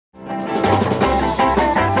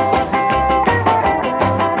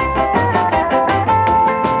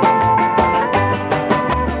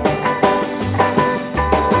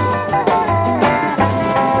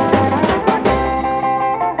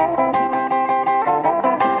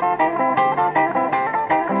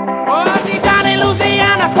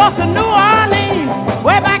across to New Orleans,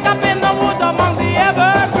 way back up in the woods among the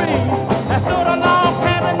evergreens. There stood a log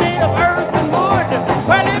cabin made of earth and wood,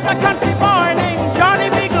 where lived a country boy named Johnny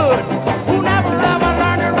B. Goode, who never ever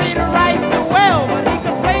learned to read or write too well, but he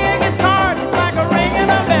could play a guitar just like a ringing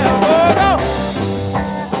a bell. Go, go,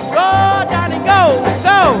 go, Johnny, go,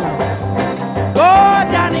 go, go,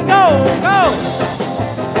 Johnny, go, go,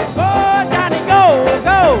 go, Johnny, go,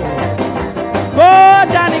 go, go,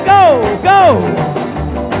 Johnny, go, go.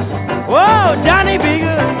 Whoa, Johnny be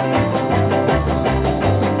good.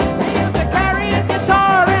 He used to carry his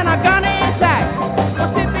guitar and a gun in his sack, go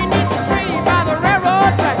sit beneath the tree by the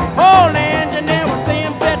railroad track. Old engineer would see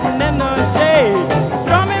him sitting in the shade,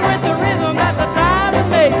 strumming with the rhythm that the drivers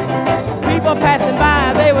made. People passing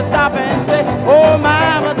by, they would stop and say, oh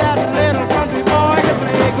my, but that little country boy can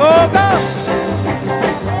play. Go, go.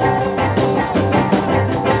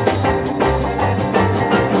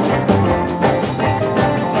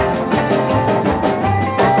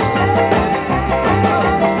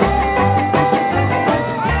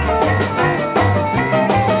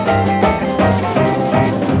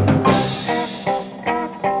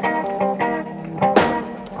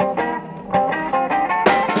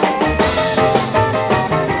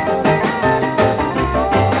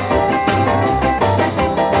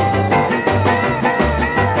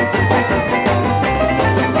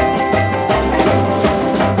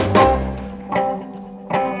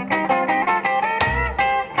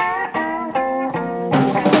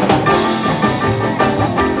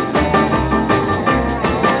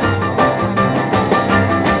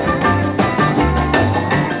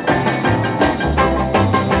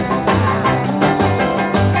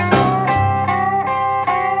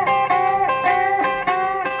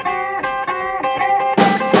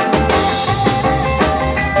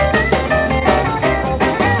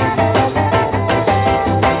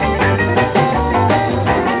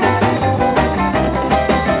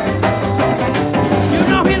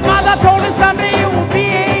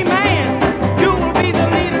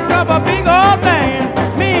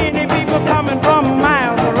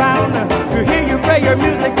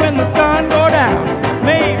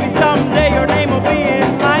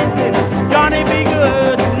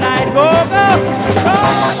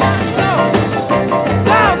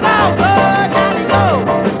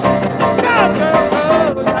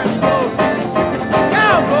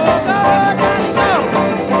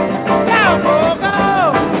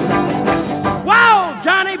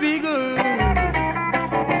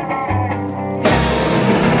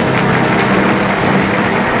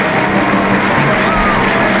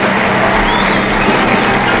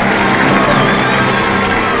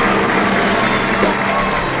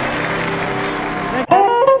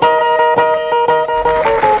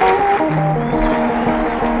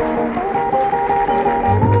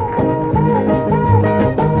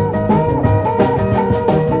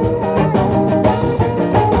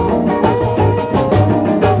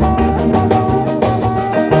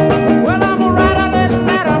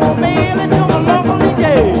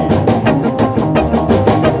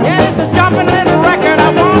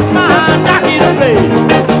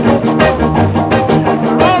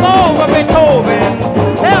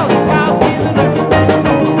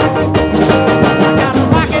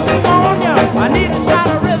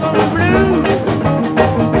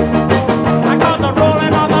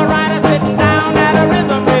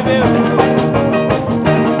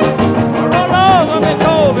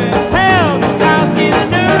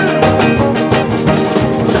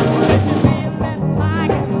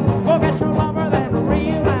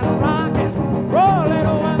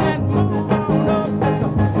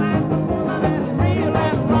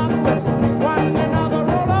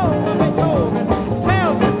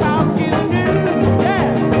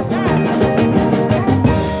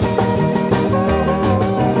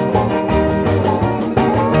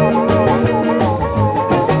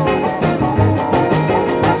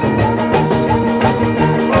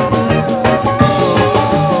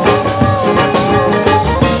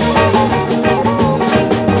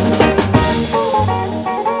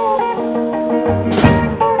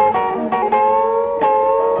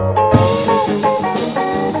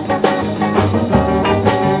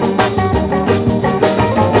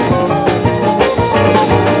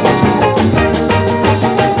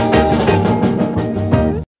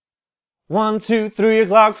 One, 2, 3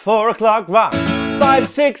 o'clock, 4 o'clock, rock. 5,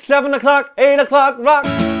 6, 7 o'clock, 8 o'clock, rock.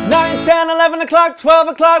 9, 10, 11 o'clock, 12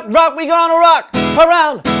 o'clock, rock. We gonna rock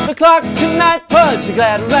around the clock tonight. Put your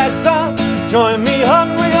glad rags on, join me hon.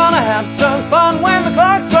 We're gonna have some fun. When the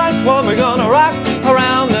clock strikes 1, we're gonna rock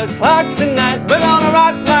around the clock tonight. We're gonna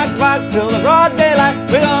rock, rock, rock till the broad daylight.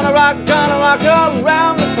 We're gonna rock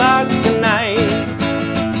around the clock tonight.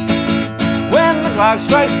 clock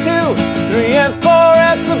strikes 2, 3 and 4,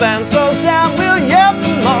 as the band slows down, we'll yell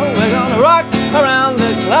them all. We're gonna rock around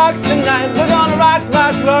the clock tonight. We're gonna rock,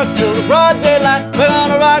 rock, rock till the broad daylight. We're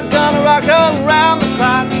gonna rock around the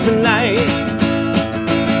clock tonight.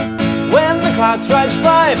 When the clock strikes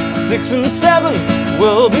 5, 6 and 7,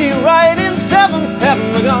 we'll be right in 7th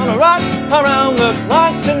heaven. We're gonna rock around the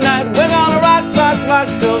clock tonight. We're gonna rock, rock, rock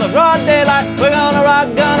till the broad daylight. We're gonna rock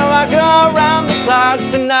around the clock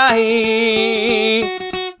tonight.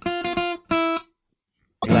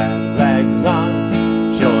 Glad rags on,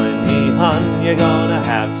 join me, hun. You're gonna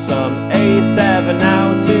have some A7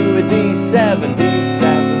 now to a D7,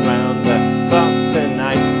 D7 round the clock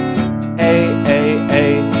tonight. A,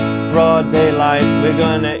 broad daylight. We're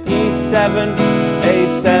gonna E7,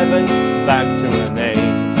 A7, back to an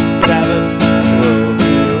A7. We'll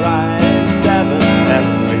be right in 7th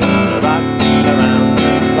heaven. We're gonna rock around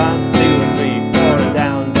the clock, 2, 3, 4, and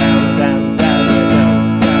down, down, down, down,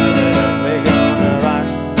 down, down, down. We're gonna rock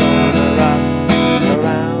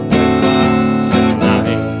around the clock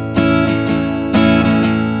tonight.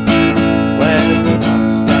 When the clock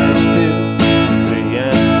strikes 2, 3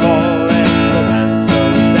 and 4, and the band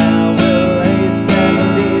slows down, we'll A7,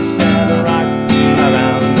 D7, rock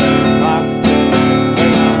around the clock tonight.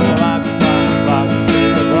 We're gonna rock to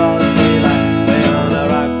the broad daylight. We're gonna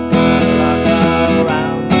rock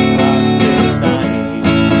around the clock tonight.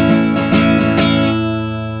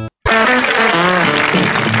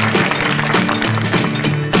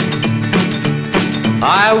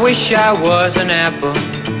 I wish I was an apple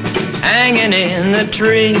hanging in the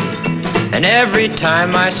tree, and every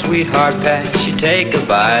time my sweetheart passed, she'd take a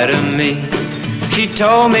bite of me. She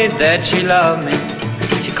told me that she loved me.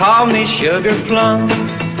 She called me sugar plum.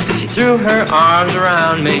 She threw her arms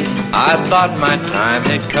around me. I thought my time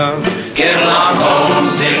had come. Get along home,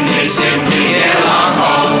 Cindy, Cindy. Get along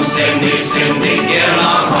home, Cindy, Cindy. Get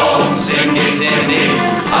along home, Cindy, Cindy.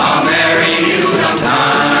 I'll marry you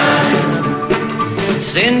sometime.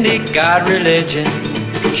 Cindy got religion.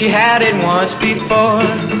 She had it once before.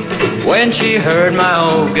 When she heard my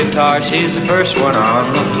old guitar, she's the first one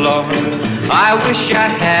on the floor. I wish I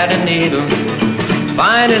had a needle,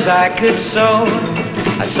 fine as I could sew.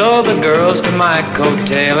 I'd sew the girls to my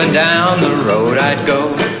coattail, and down the road I'd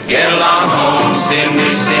go. Get along home,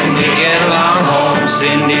 Cindy, Cindy. Get along home,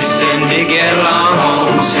 Cindy, Cindy. Get along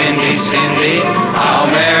home, Cindy, Cindy. I'll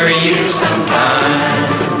marry you sometime.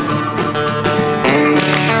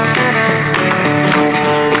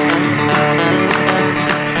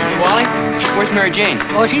 Where's Mary Jane?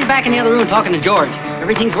 Oh, she's back in the other room talking to George.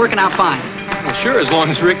 Everything's working out fine. Well, sure, as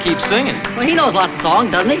long as Rick keeps singing. Well, he knows lots of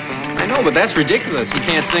songs, doesn't he? I know, but that's ridiculous. He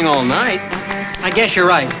can't sing all night. I guess you're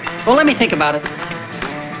right. Well, let me think about it.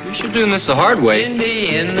 You should do this the hard way.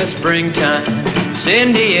 Cindy in the springtime,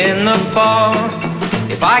 Cindy in the fall.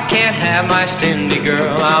 If I can't have my Cindy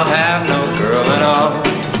girl, I'll have no girl at all.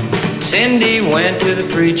 Cindy went to the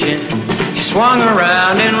preaching. She swung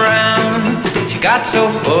around and round. She got so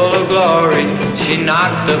full of glory, she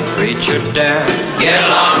knocked the preacher down. Get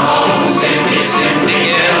along home, Cindy, Cindy.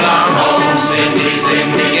 Get along home, Cindy,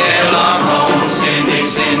 Cindy. Get along home, Cindy,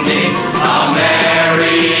 Cindy. I'll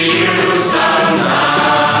marry you sometime.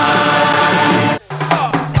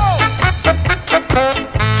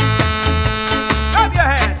 Clap your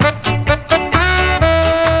hands.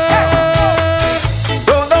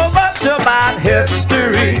 Don't know much about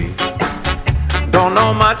history. Don't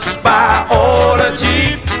know much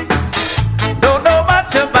biology. Don't know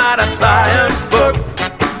much about a science book.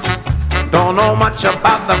 Don't know much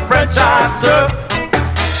about the French I took.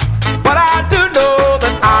 But I do know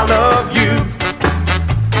that I love you.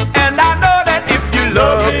 And I know that if you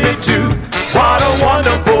love me too, what a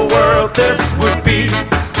wonderful world this would be.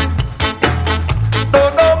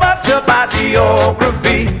 Don't know much about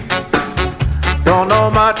geography. Don't know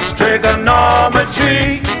much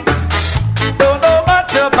trigonometry.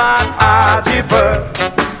 About algebra.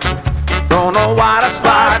 Don't know what a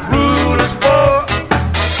slide rule is for.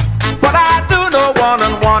 But I do know 1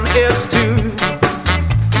 and 1 is 2.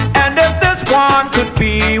 And if this one could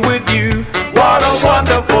be with you, what a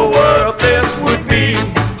wonderful world this would be.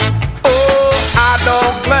 Oh, I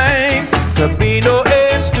don't claim to be no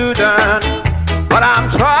A student, but I'm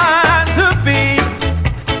trying to be.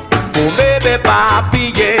 Oh, maybe by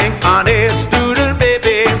being an A student,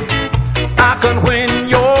 baby, I can win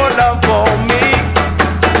your love for me.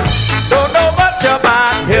 Don't know much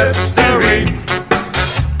about history.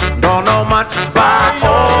 Don't know much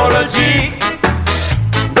biology.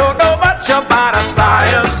 Don't know much about a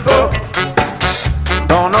science book.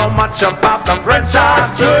 Don't know much about the French I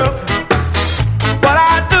took. But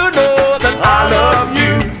I do know that I love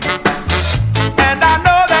you. And I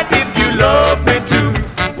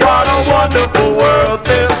world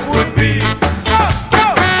this would be.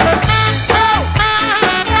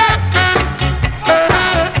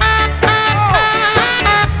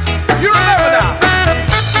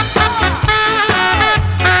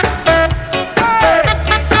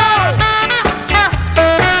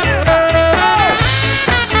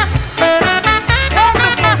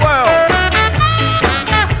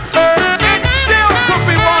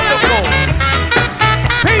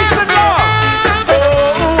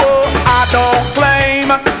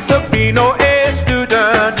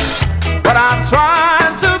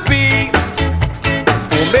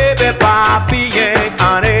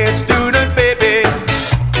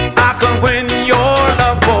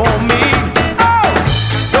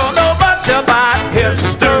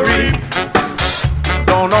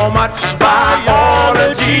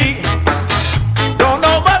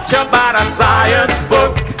 Science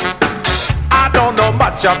book. I don't know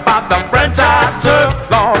much about the friends I took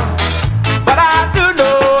long, but I do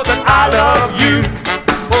know that I love you.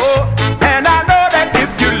 Oh, and I know that if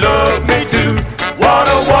you love me too, what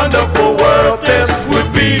a wonderful world this would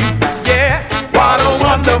be. Yeah, what a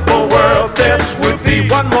wonderful world this would be.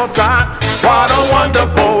 One more time, what a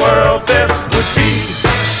wonderful world this would be.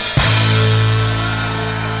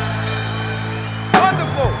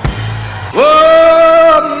 Wonderful.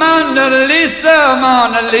 Whoa, Mona Lisa,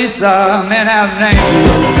 Mona Lisa, men have named you.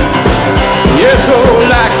 You're so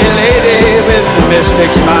like a lady with a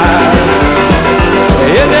mystic smile.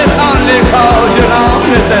 Is it only cause you're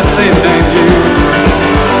lonely that they named you?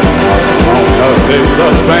 Mona Lisa,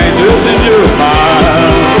 strangers in your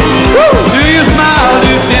smile. Woo! Do you smile,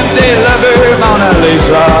 do tempty lover, Mona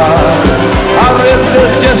Lisa? Or is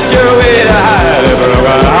this just your way to hide a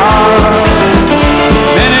broken heart?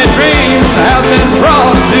 Many dreams have been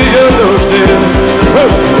brought to your doorstep.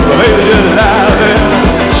 Maybe just lie there.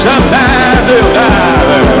 Sometimes they'll die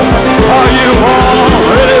there. Are you warm,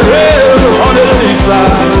 really real, Mona Lisa?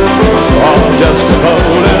 Or just a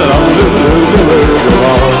cold and lonely world of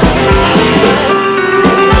all?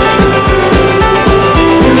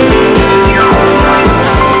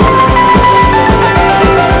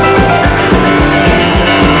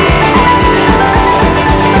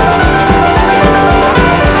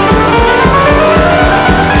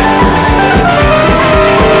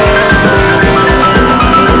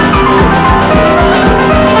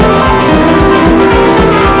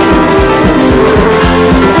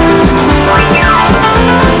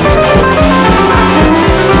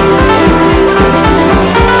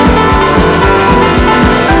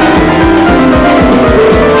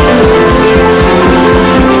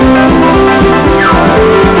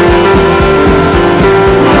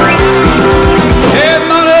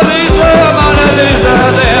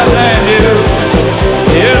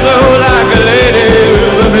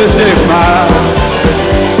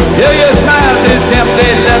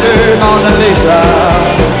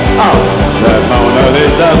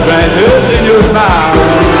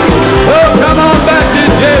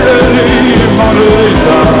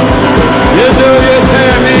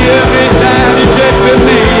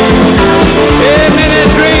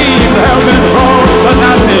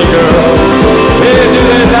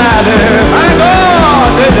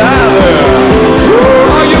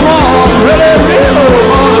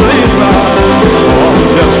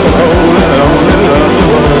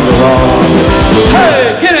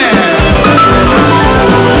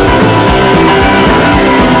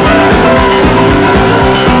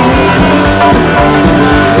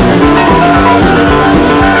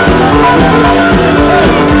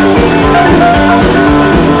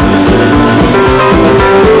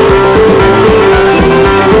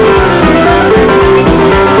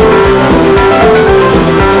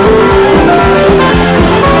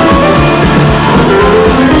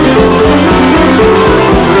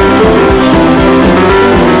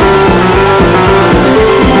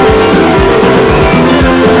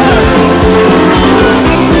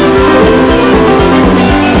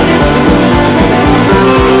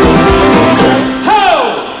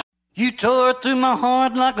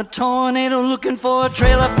 A tornado looking for a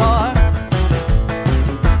trailer park.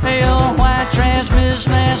 Hey, your white trash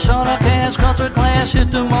mismatch, autocast, culture clash hit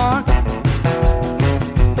the mark.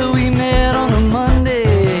 We met on a Monday,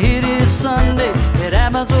 it is Sunday. It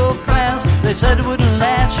happened so fast, they said it wouldn't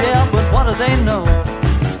last, yeah, but what do they know?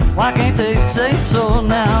 Why can't they say so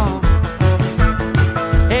now?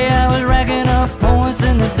 Hey, I was racking up points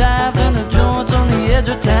in the dives and the joints on the edge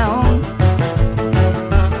of town.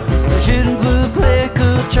 Shooting food, play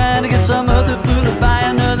cool, trying to get some other food to buy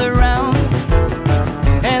another round.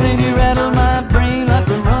 And then you rattled my brain like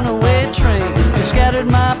a runaway train. You scattered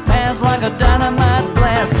my paths like a dynamite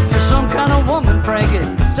blast. You're some kind of woman, Frankie.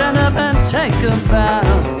 Stand up and take about.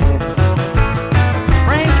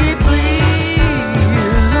 Frankie,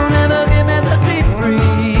 please, don't ever give me the deep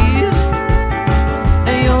breeze.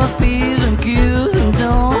 And your P's and Q's and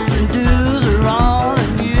don'ts and do's are all in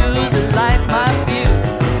use that light my view.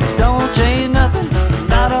 Don't change nothing,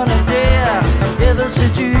 not on a dare. Ever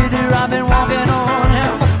since you do, I've been walking on.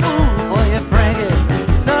 I'm a fool for you, Frankie.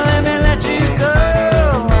 Don't let me let you go.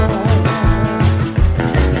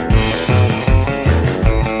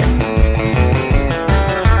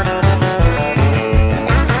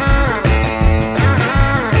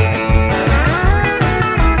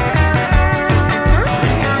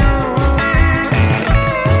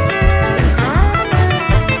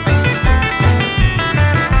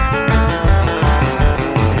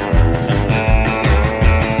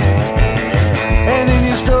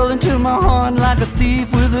 Like a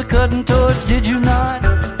thief with a cutting torch, did you not?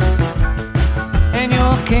 And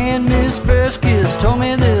your can't miss first kiss told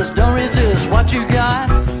me this: don't resist what you got.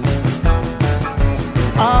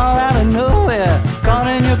 All out of nowhere, caught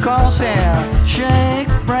in your crosshair. Shake,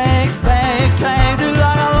 break, bang, tag, do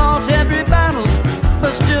like I lost every battle,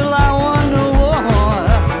 but still I won the war.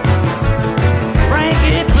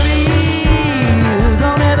 Frankie, please,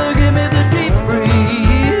 don't ever give me the deep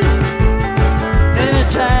breeze.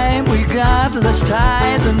 Anytime we got, let's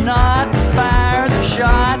tie the knot and fire the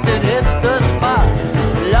shot that hits the spot.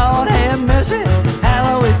 Lord have mercy,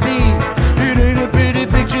 hallowed be. It ain't a pretty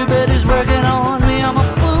picture, but it's working on me. I'm a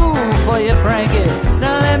fool for you, Frankie.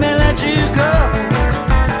 Now let me let you go.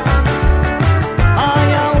 Oh,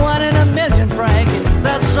 you're one in a million, Frankie.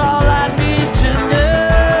 That's all I need to know.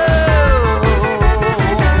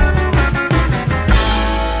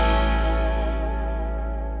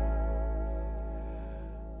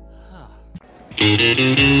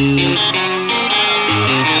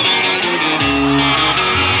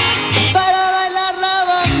 Para bailar la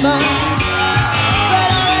bamba,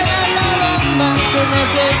 se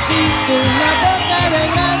necesita una poca de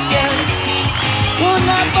gracia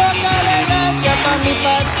pa' mi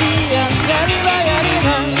patria. Y arriba, y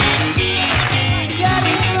arriba, y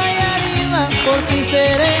arriba, y arriba, por ti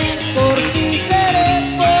seré, por ti seré,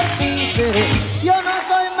 por ti seré. Yo no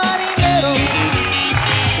soy marinero,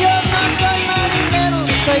 yo no soy marinero,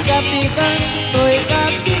 soy capitán, soy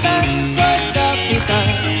capitán, soy capitán.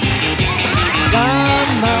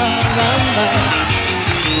 Gamba, gamba,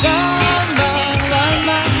 gamba,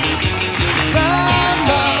 gamba,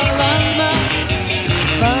 gamba, gamba,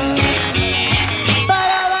 gamba.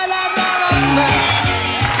 Para bailar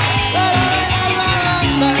la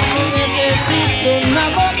bamba, se necesita una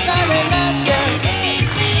boca de gracia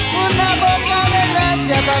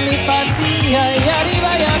pa' mi patria. Y arriba,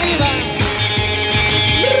 y arriba.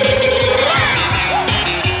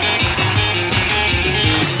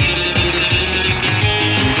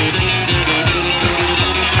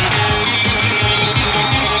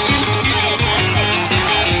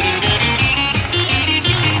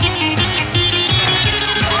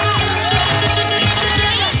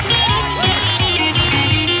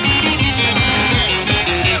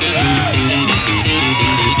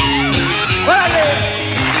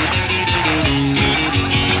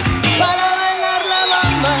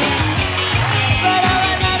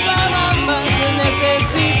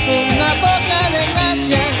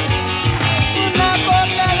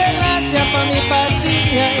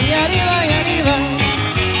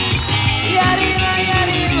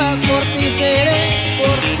 Por ti seré,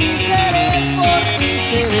 por ti seré, por ti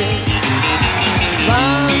seré.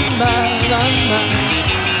 Bamba, bamba,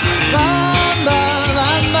 bamba,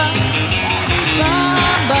 bamba,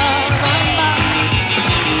 bamba, bamba.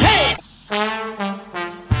 Hey!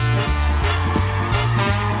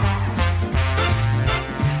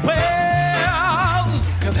 Well,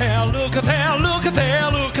 look at there, look at there, look at there,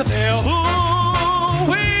 look at there.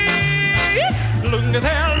 Ooh-wee. Look at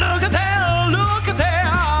there, look at there, look at there.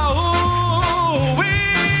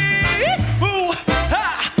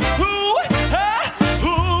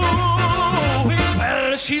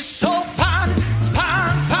 She's so fine,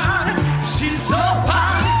 fine, fine. She's so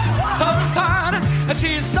fine, fine, fine.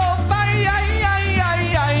 She's so fine,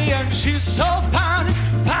 she's so fine,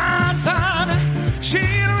 fine, fine.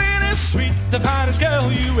 She's really sweet, the finest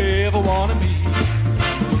girl you ever wanna meet.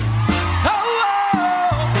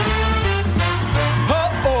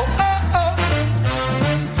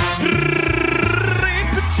 Reet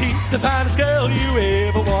Petite, the finest girl you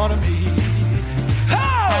ever wanna meet.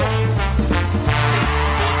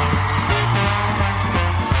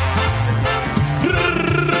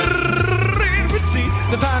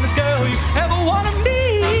 The finest girl you ever want to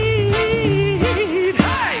meet.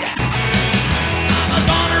 Hey! I'm a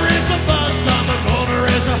goner is a bus, I'm a goner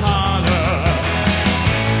is a holler.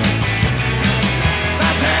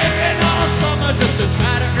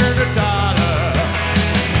 try to earn a dollar.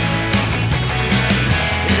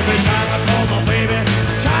 Every time I call my baby,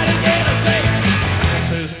 try to get a date. She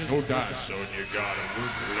says, no dice, son, you gotta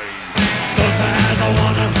move late. Sometimes I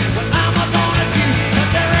wonder what I'm gonna do, but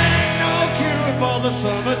there ain't no cure for the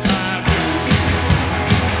summertime blues.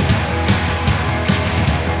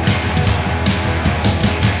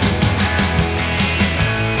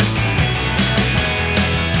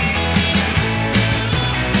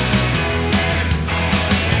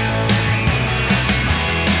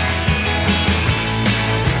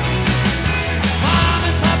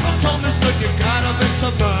 You gotta make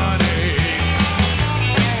some money.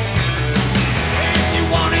 If you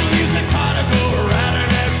wanna use a car to go around and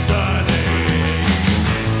have Sunday.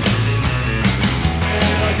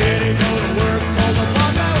 And my daddy go to work, told my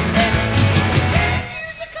mom I was sick.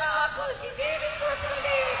 Use the car 'cause you gave it for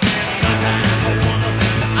free. Sometimes I wonder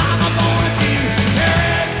what I'm gonna do. There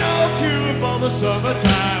ain't no cure for the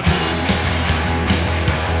summertime.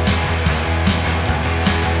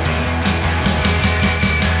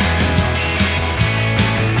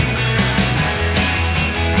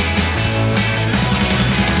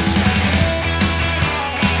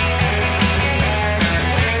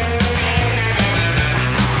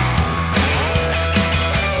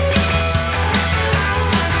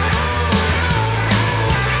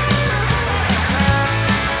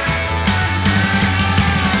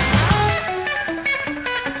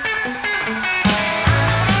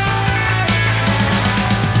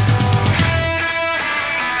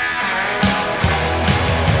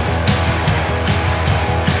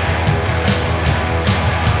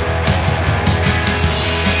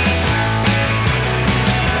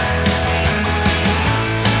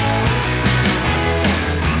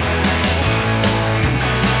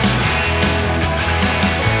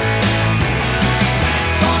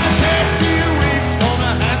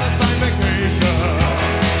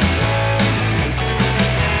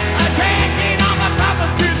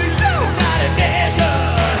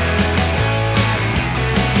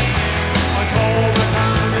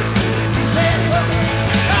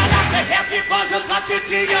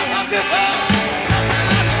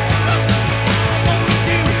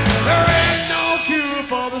 There ain't no cure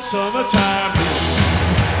for the summertime blues.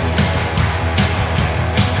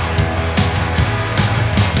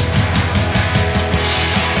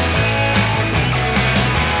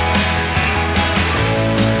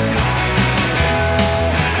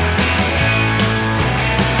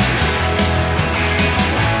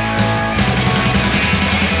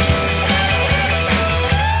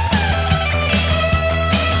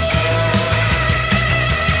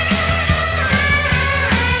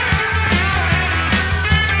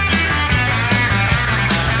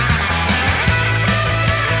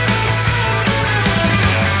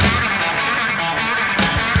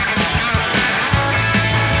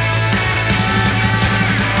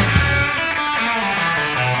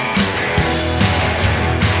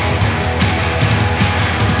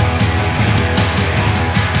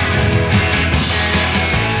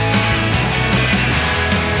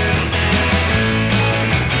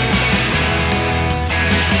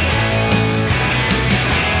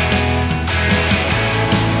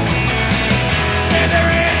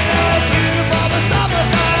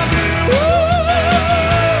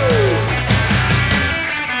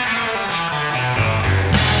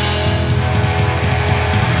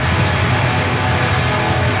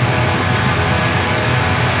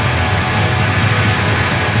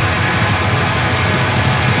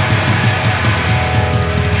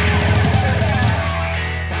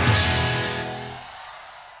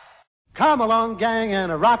 Come along, gang,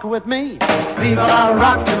 and rock with me. Vive la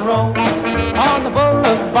rock and roll. On the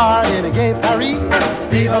boulevard in a gay Paris.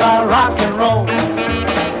 Vive la rock and roll.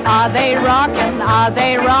 Are they rocking? Are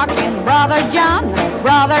they rocking? Brother John,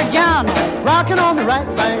 Brother John. Rocking on the right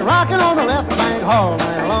bank, rocking on the left bank, all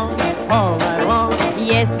night long, all night long.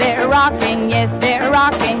 Yes, they're rocking, yes, they're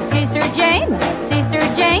rocking. Sister Jane, Sister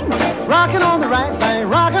Jane. Rocking on the right bank,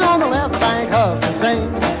 rocking on the left bank of the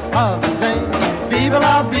Seine, of the Seine. Vive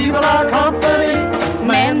la company.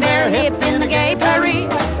 Man, they're hip in the gay Paris.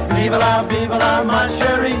 Vive la, ma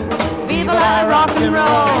chérie. Vive la rock and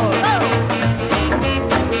roll.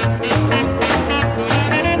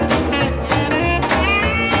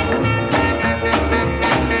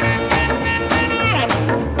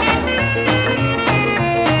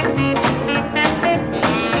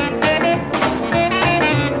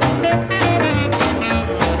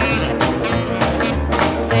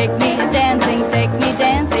 Take me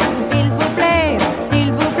dancing, s'il vous plaît,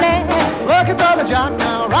 s'il vous plaît. Look at Brother Jock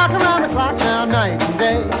now, rock around the clock now, night and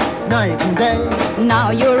day, night and day. Now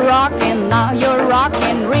you're rocking,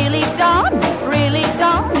 really gone, really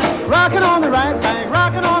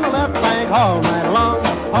all night long,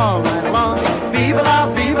 all night long. Vive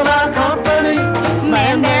la company.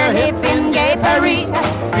 Man, they're hip in gay Paris.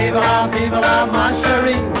 Vive la, ma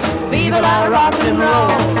chérie. Vive la rock and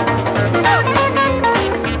roll.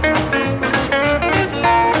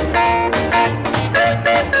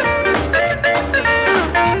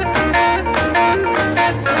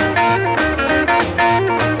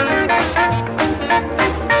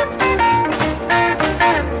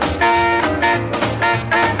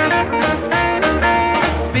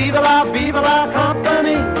 Vive la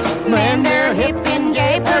company. Man, they're hip in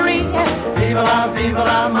gay Paris. Vive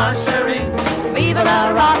la, ma chérie. Vive la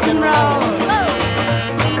rock and roll.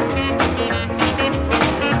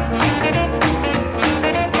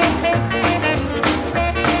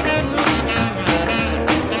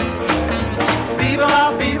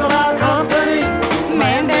 Vive la company.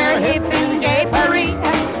 Man, they're hip in gay Paris.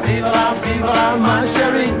 Vive la, ma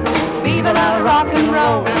chérie. Vive la rock and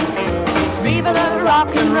roll. Vive la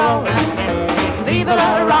rock and roll. Vive la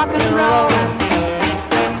rock and roll.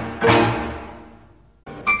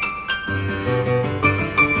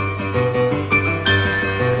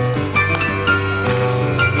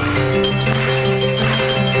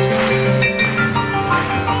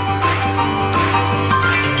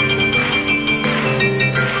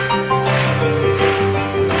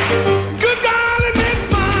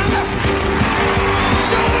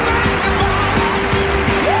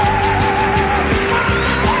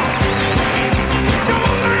 Sure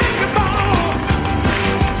like a ball.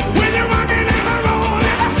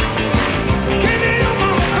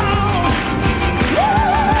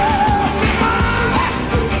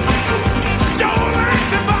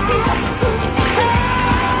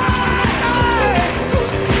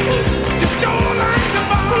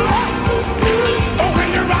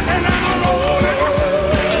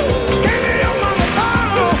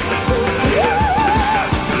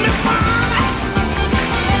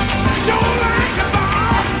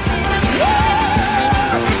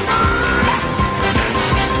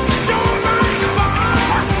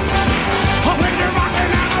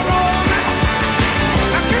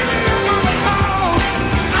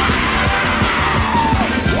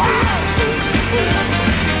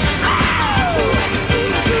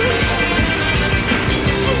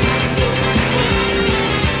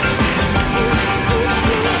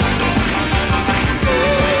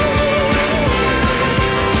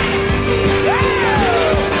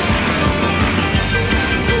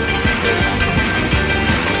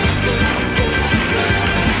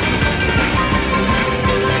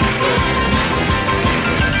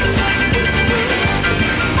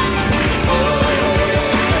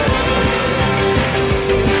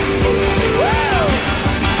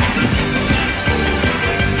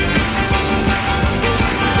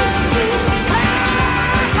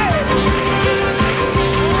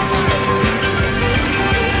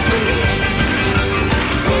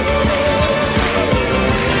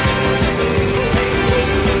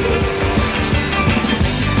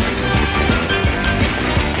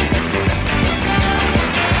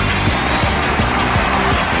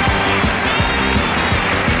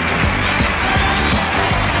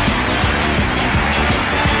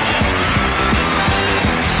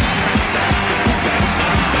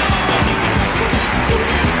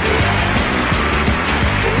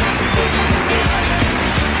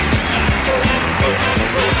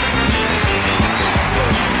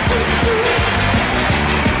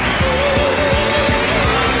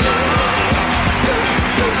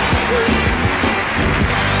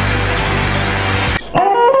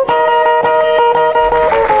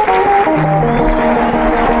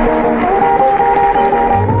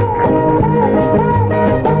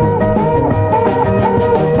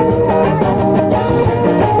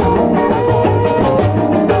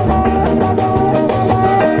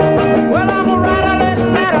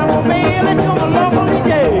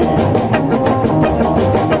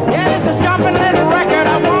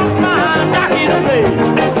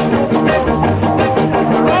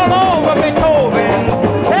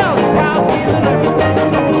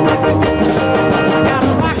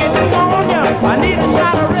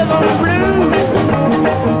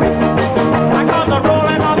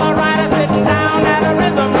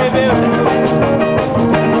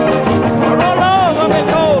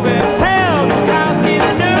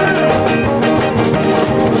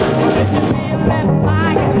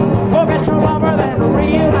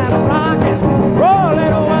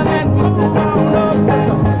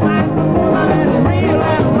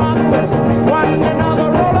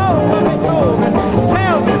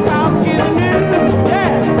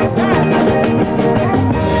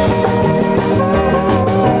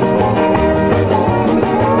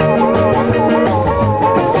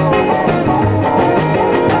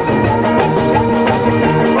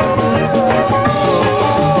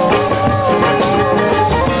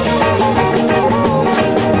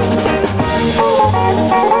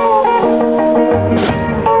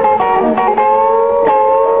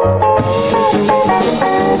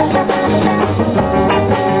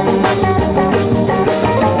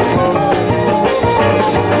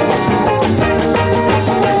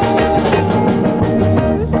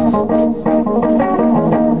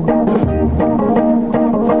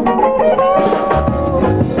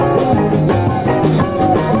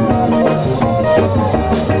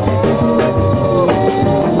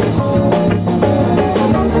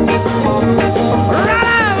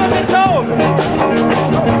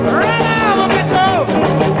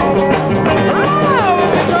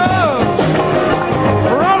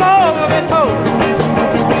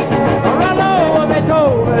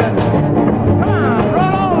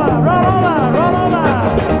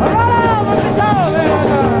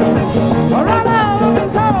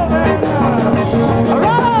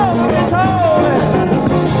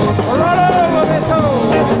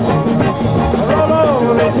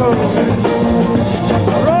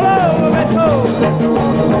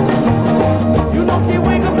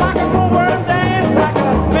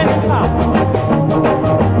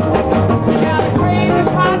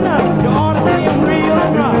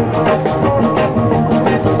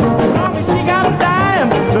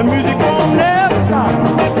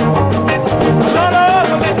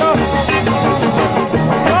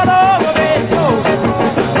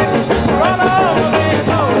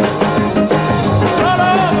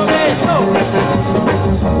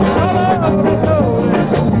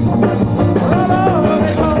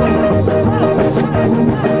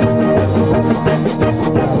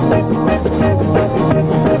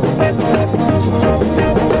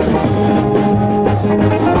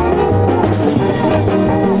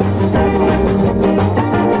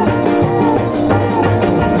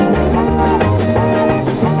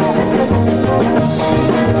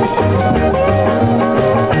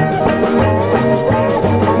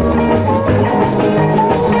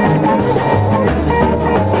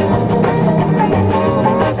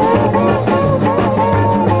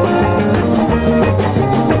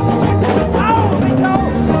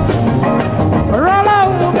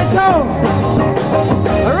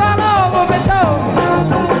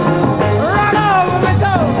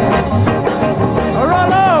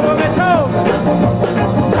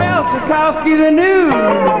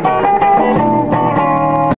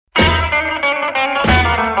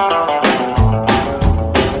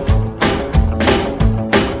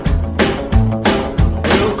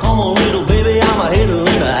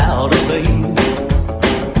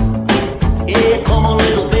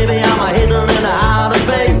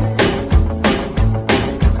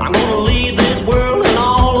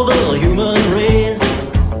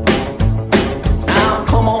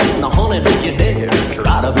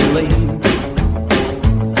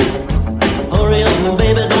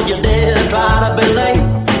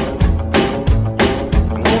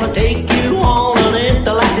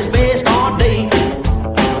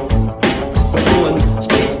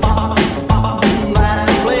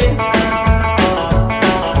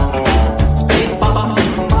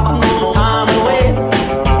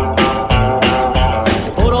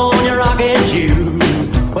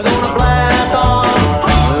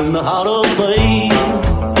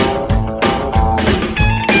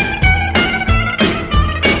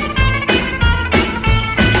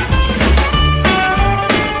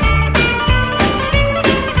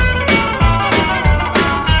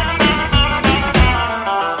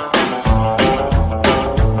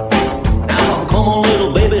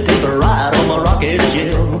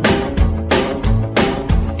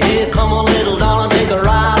 Come on, little darling, take a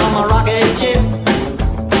ride on my rocket ship.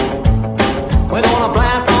 We're gonna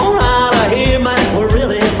blast on out of here, man. We're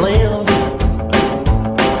really playing.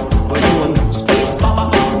 We're doing space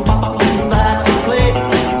bop, that's the play.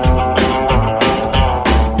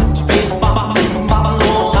 Space bop,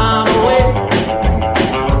 no time to wait.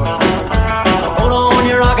 Put on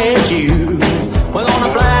your rocket shoes. We're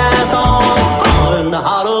gonna blast on in the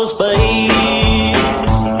outer space.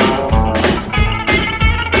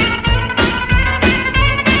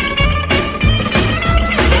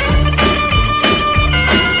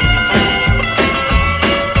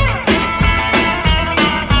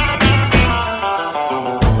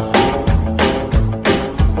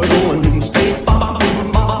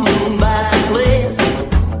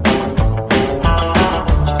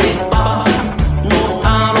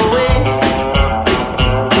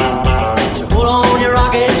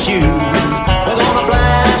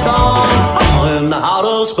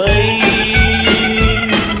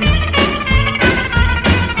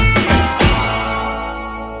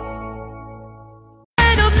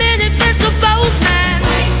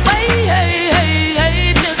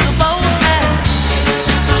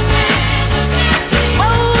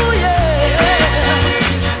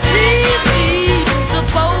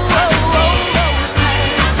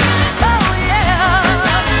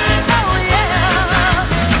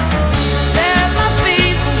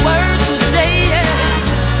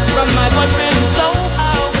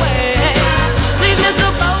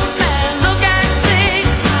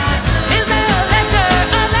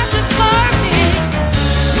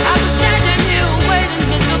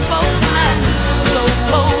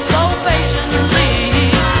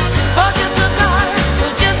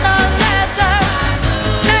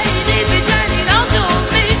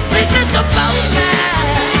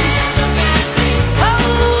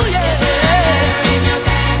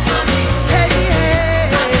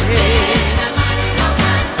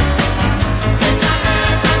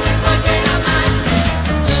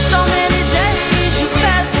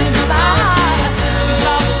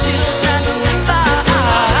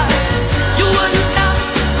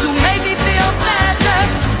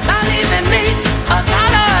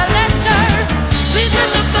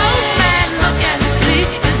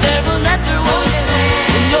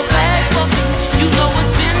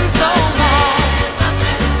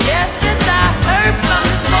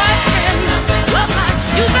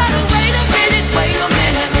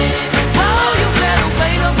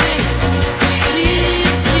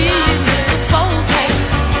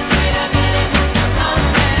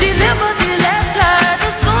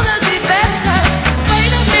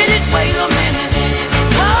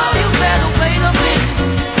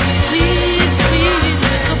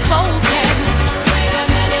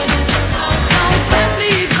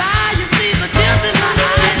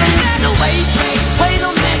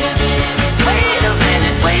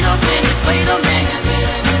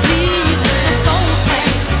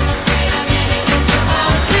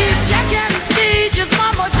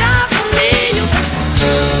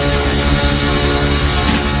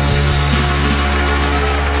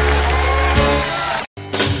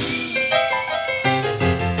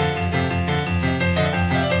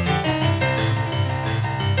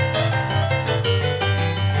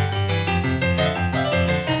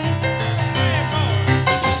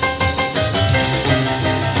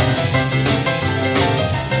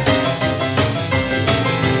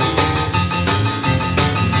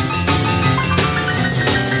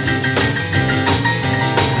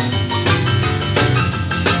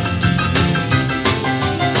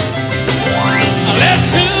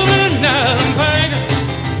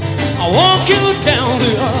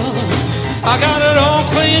 I got it all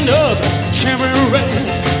cleaned up, cherry red.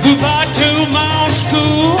 Goodbye to my old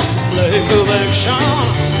school, Lake of Action.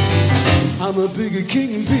 I'm a bigger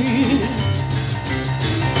Kingbee.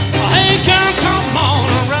 Hey girl, come on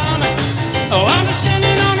around. Oh, I'm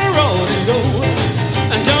standing on the rodeo.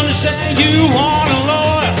 And don't you say you want a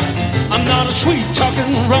lawyer. I'm not a sweet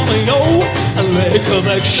talking Romeo, a Lake of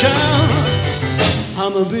Action.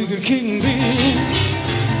 I'm a bigger Kingbee.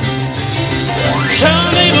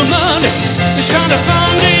 Tell neighbor Monday, he's trying to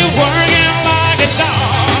find me working like a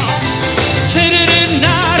dog. Said it at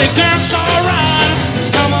night, it girl's alright.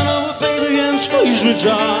 Come on over, baby, and squeeze me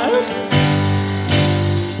tight.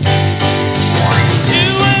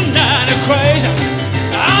 You and I are crazy,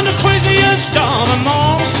 I'm the craziest of them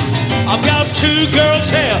all. I've got 2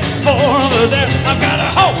 girls here, 4 over there. I've got a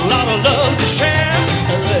whole lot of love to share.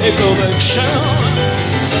 A Lake of Action.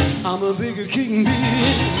 I'm a bigger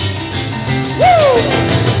Kingbee.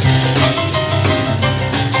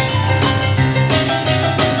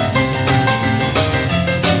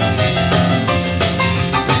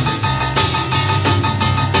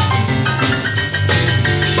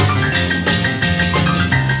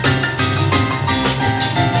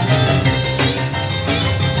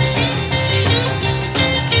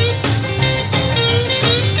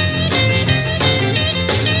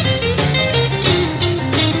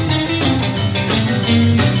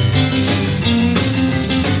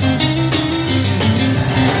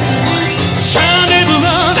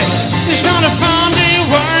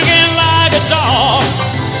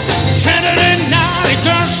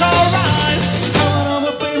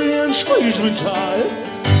 retired.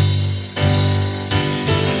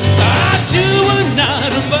 I do a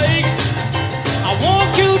night of Vegas. I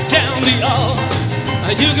walk you down the aisle.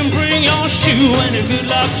 You can bring your shoe and a good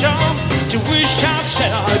luck charm to wish I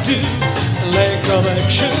said I do. Leg of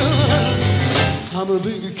action, I'm a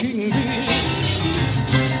big Kingbee.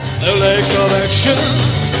 A leg of action,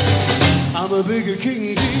 I'm a big Kingbee.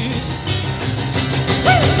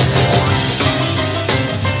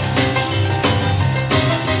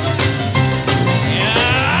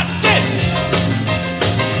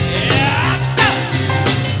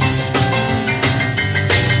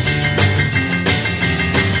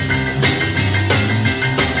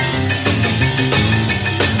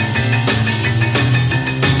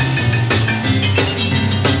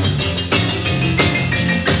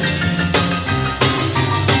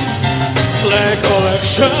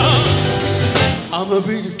 Collection, I'm a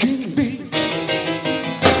big Kingbee.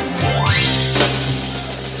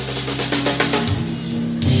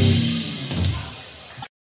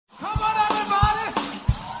 Come on, everybody,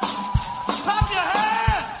 clap your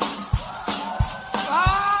hands.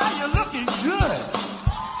 Ah, you're looking good.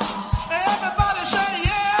 Hey, everybody say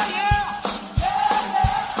yeah, yeah.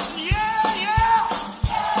 Yeah, yeah.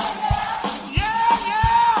 Yeah,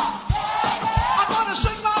 yeah. I'm gonna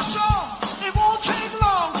sing my song. It won't take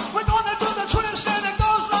long. We're gonna do the twist and it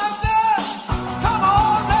goes like that. Come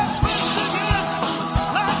on, let's twist again,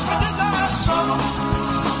 like we did last summer.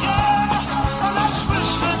 Yeah, well, let's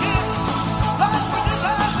twist again, like we did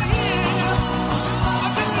last year. I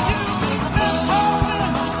think you beat this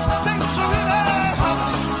morning, things are in there.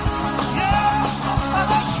 Yeah, well,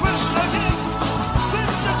 let's twist again.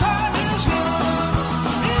 Twist the time is here.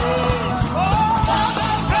 Oh, up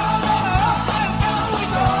and down, up and down we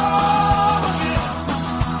go.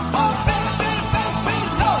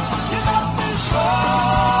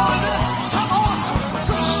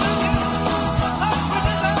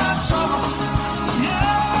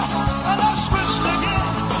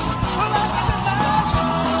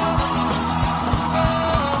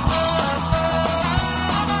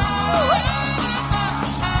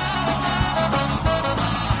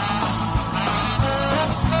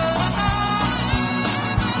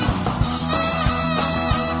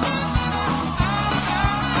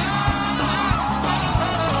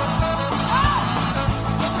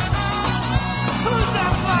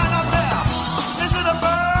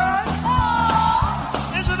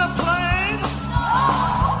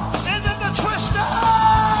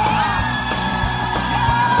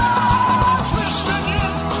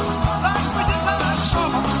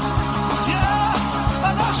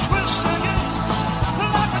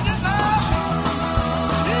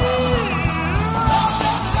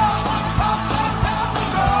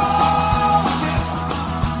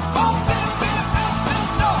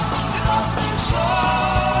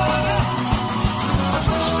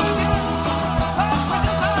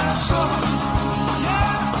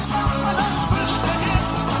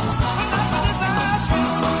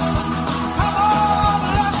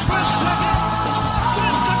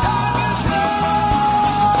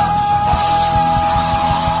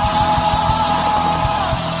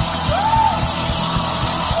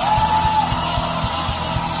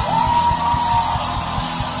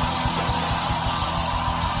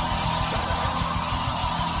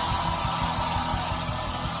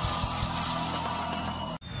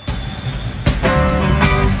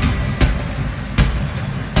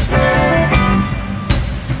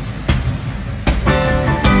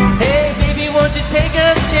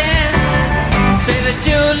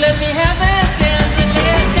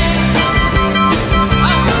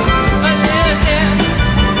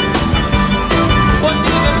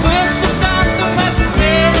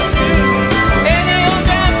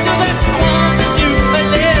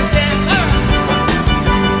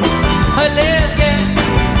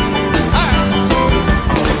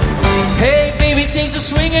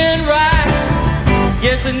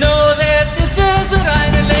 Yes, I know that this is the right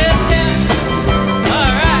to live in.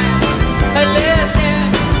 Alright, let's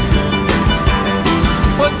dance.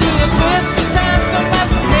 What do the twist is time from my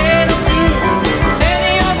potato too?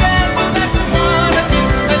 Any old dancer that you wanna do.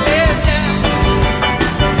 Let's dance.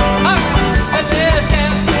 Alright, let's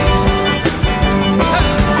dance.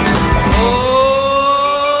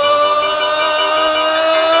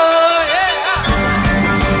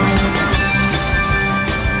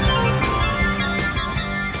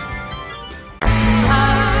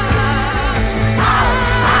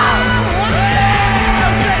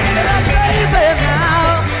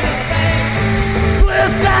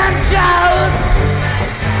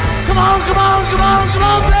 Come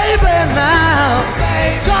on, baby, now.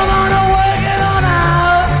 Come on and work it on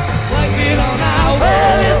out. Work it on out.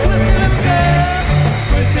 Well, you twisted little girl.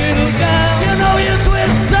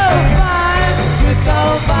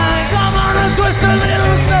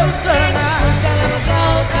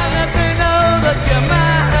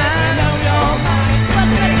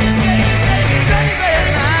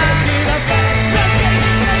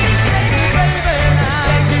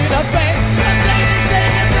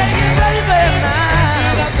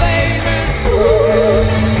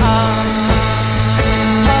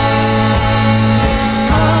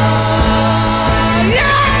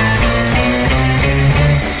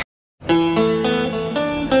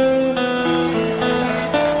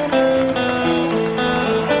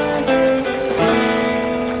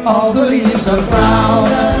 All the leaves are brown,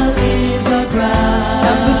 the leaves are brown,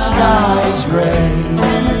 and the sky is gray.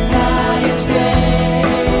 and the sky is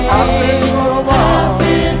gray. I've been for a walk,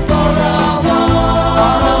 Been for a walk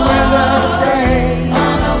on a winter's day.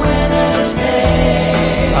 on a winter's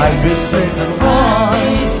day. I'd be safe and warm Be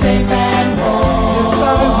safe and warm if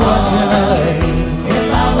I was in LA. if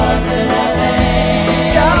I was in LA.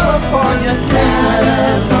 California dreaming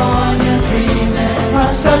California dreaming on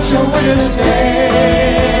such a winter's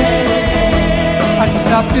day. I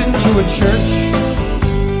stopped into a church,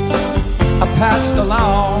 I passed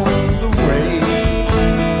along the way.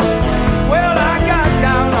 Well, I got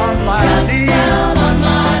down on my knees, down on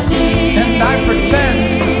my knees, and I pretend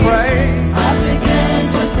to pray. I pretend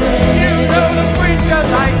to pray. You know the preacher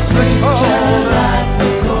likes the cold, Like the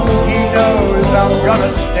cold, he knows I'm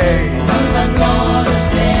gonna stay. knows I'm gonna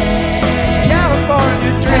stay.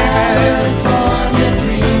 California dreaming California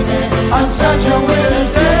dreaming on such a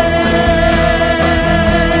winter's day.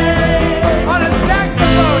 On a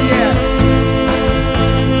saxophone, yeah.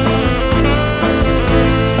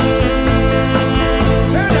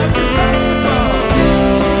 Turn up the saxophone.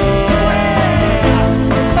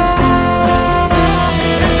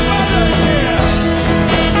 It's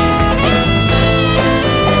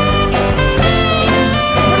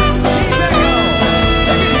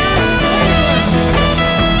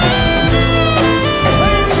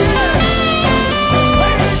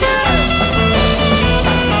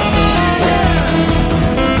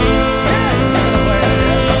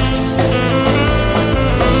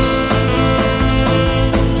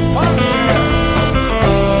Mother's here.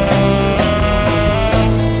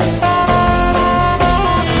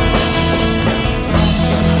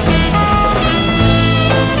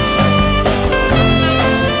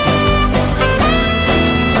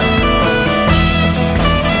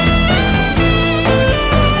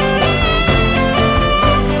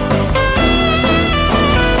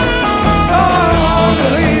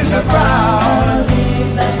 Brown,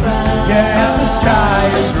 yeah, and the sky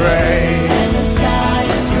is gray. and the sky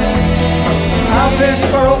is gray. I've been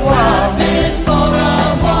for a walk Been for a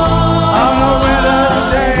walk on a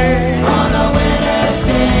winter's day. on a winter's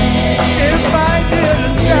day. If I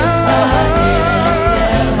didn't tell,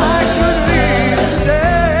 I could leave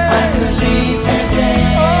today. I could leave today.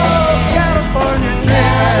 Oh, California dreaming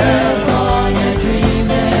California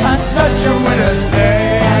dreaming on such a winter's day.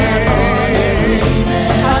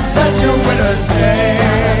 On such a winter's day.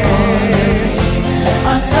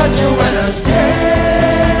 On such a winter's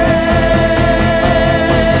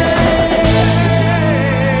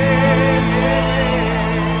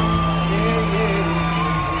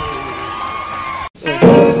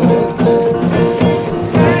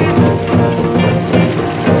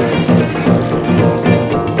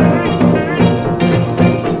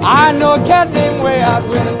I know a cat named Way Out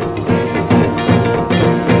Willie.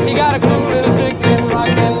 He got a cool little chick named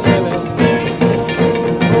Rockin' Lily.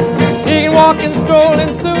 He can walk and stroll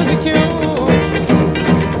in Susie Q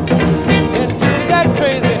and do that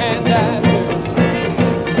crazy hand jive too.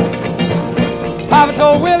 Papa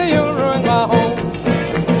told Willie, you'll ruin my home.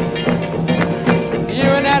 You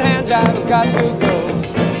and that hand jive has got to go.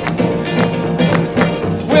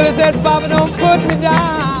 Willie said, Papa, don't put me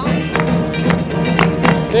down.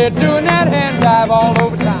 They're doing that hand jive all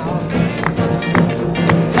over town.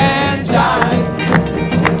 Hand jive,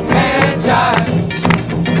 hand jive,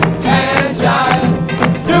 hand jive,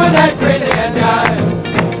 doing that crazy hand jive.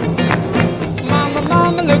 Mama,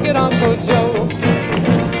 mama, look at Uncle Joe.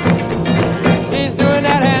 He's doing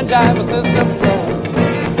that hand jive with Sister Flo.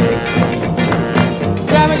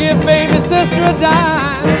 Grandma give baby sister a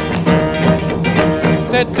dime.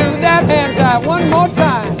 Said do that hand jive one more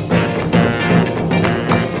time.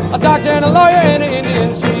 A doctor and a lawyer and an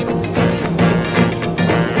Indian chief.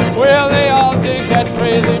 Well, they all dig that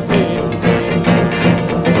crazy beat.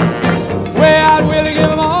 Way Out Willie give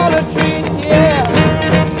them all a treat, yeah.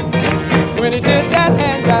 When he did that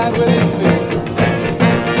hand jive with his feet.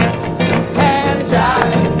 Hand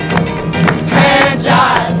jive, hand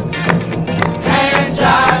jive, hand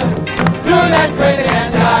jive, doing that crazy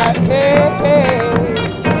hand jive, hey, hey.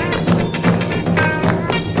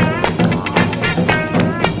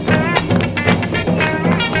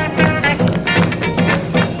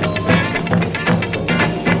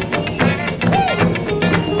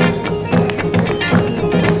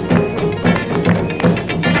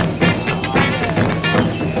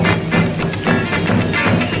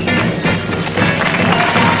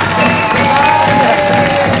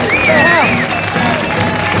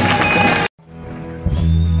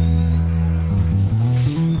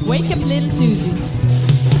 Wake up, little Susie.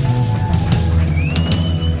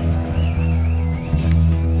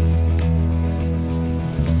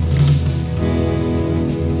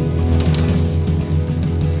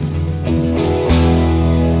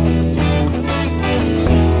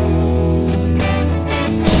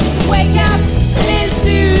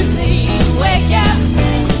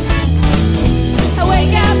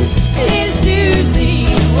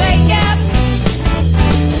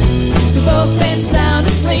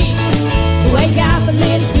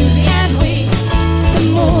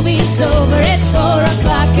 party's over, it's 4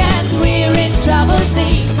 o'clock and we're in trouble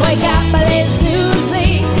deep. Wake up, a little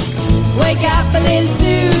Susie. Wake up, a little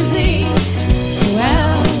Susie.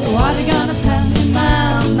 Well, what are we gonna tell your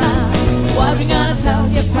mama? What are we gonna tell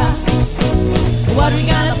your pop? What are we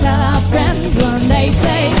gonna tell our friends when they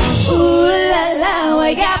say, ooh la la,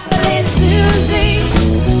 wake up, a little Susie.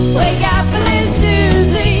 Wake up, a little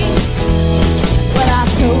Susie. Well, I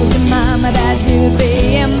told your mama that you'd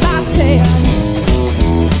be in by 10.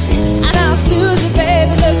 And now Susie,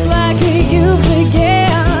 baby, looks like you've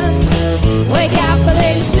again. Wake up, a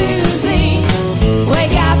little Susie.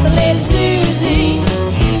 Wake up, a little Susie.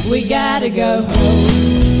 We gotta go home.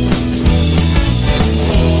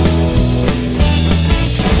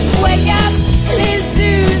 Wake up, little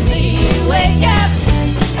Susie. Wake up.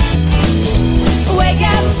 Wake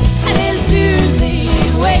up, little Susie.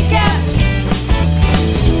 Wake up.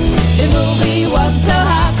 The movie wasn't so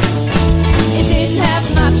hot. It didn't have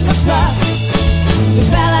much for plot. We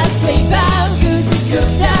fell asleep, our goose is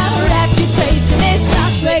cooked, our reputation is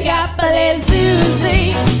shot. Wake up, a little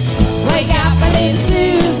Susie. Wake up, a little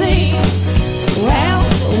Susie. Well,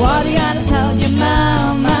 what are you gonna tell your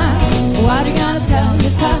mama? What are you gonna tell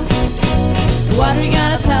your pop? What are we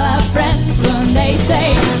gonna tell our friends when they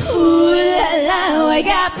say, ooh la la, wake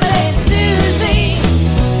up, a little Susie.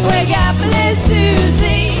 Wake up, a little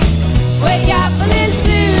Susie. Wake up, a little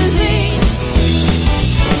Susie.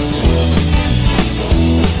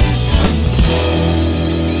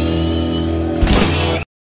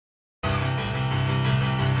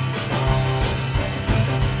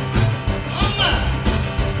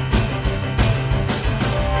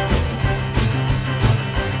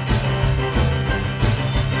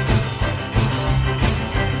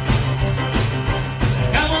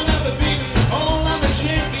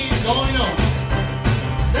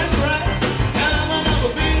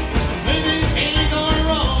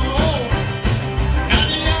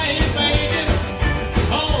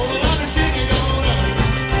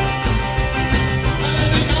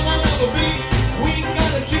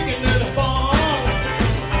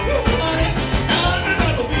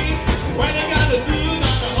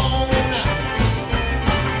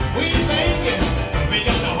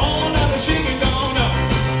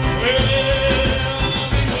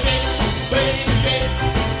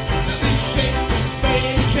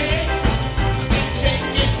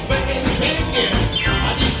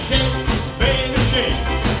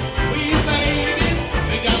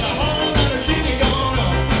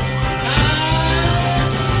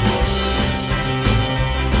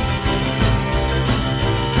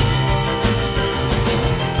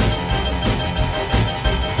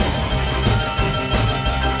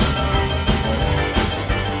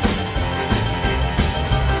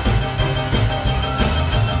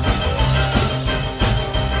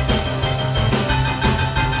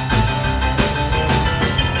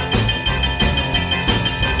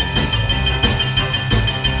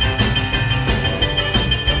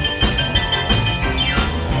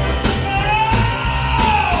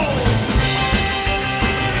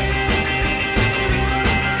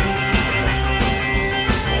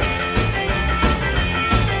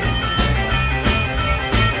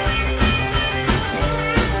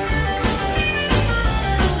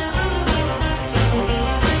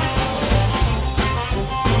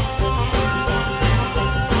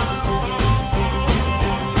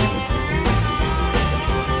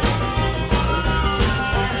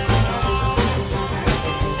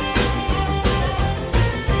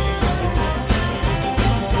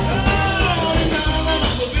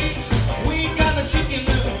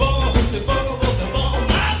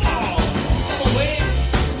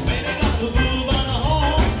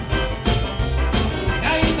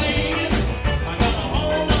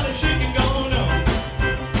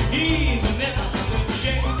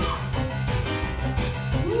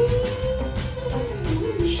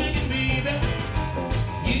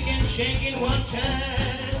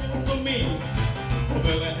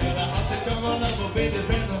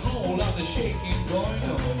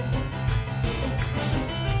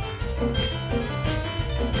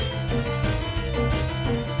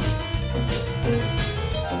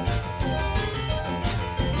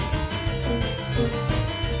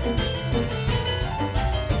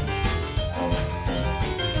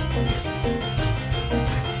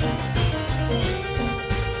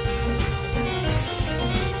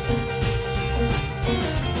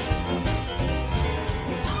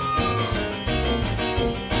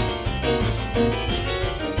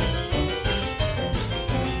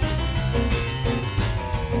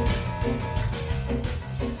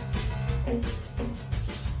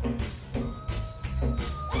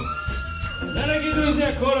 Дорогие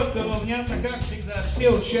друзья, коротко, волнятно, как всегда. все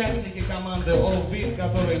участники команды Oldies,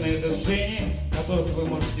 которые на этой сцене, которых вы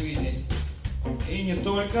можете видеть. И не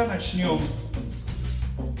только. Начнем.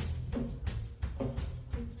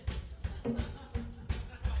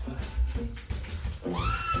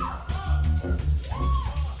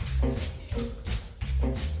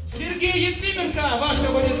 Сергей Ефименко, ваши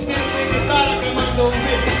аплодисменты, гитара команды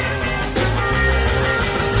Oldies.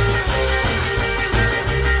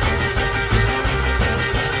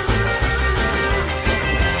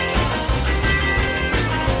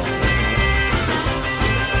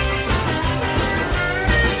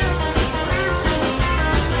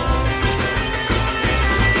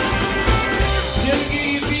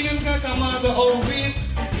 Oldies,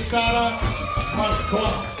 гитара,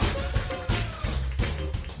 Москва.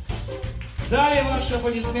 Далее ваши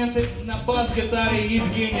аплодисменты на бас-гитаре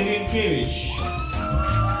Евгений Ренкевич.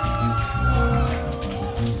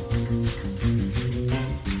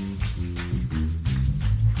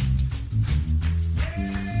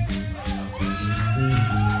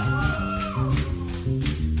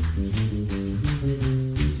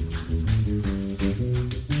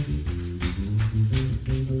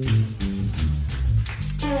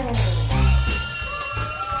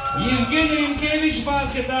 Евгений Ренкевич,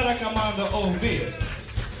 бас-гитара, команда Oldies.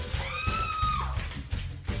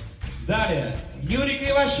 Далее Юрий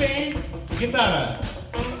Кривошей, гитара.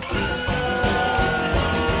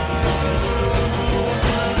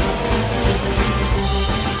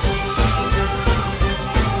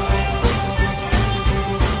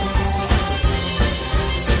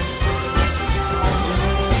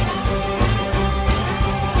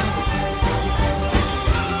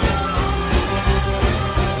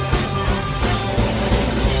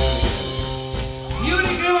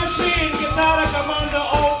 Гитара, команда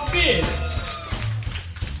Oldies.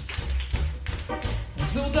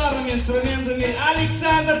 За ударными инструментами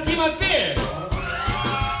Александр Тимофеев.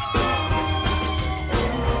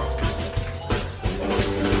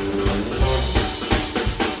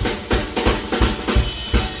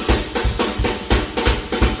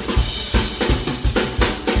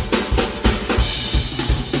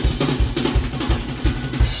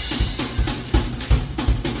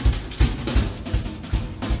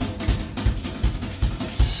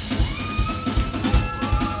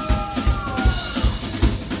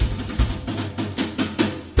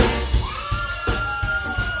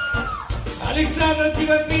 Александр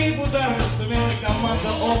Тимофеев, ударный инструмент, команда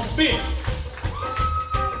Oldies.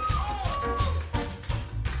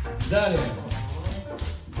 Далее.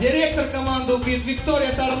 Директор команды Oldies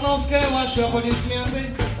Виктория Тарновская, ваши аплодисменты.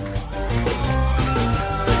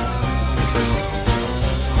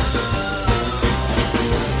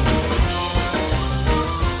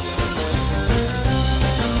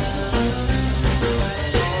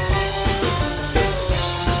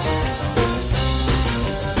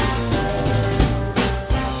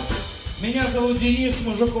 Меня зовут Денис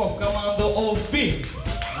Мужиков, команда Oldies.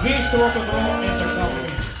 Весь рок-н-ролл это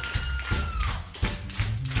Golly.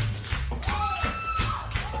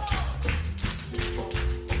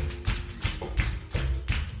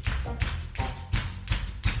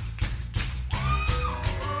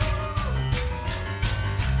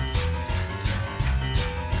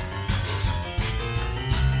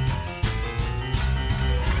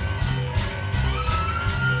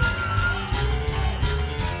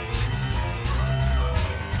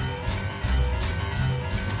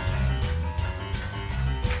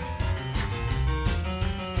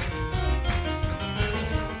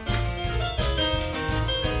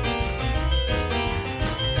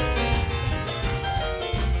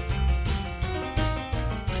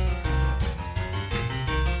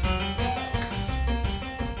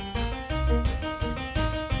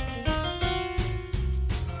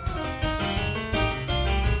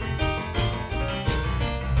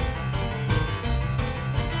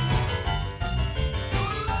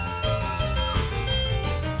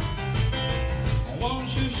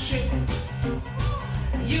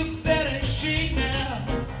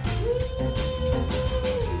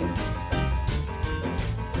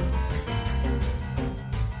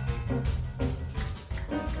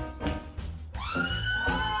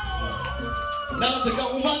 Now to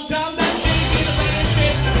go one time down.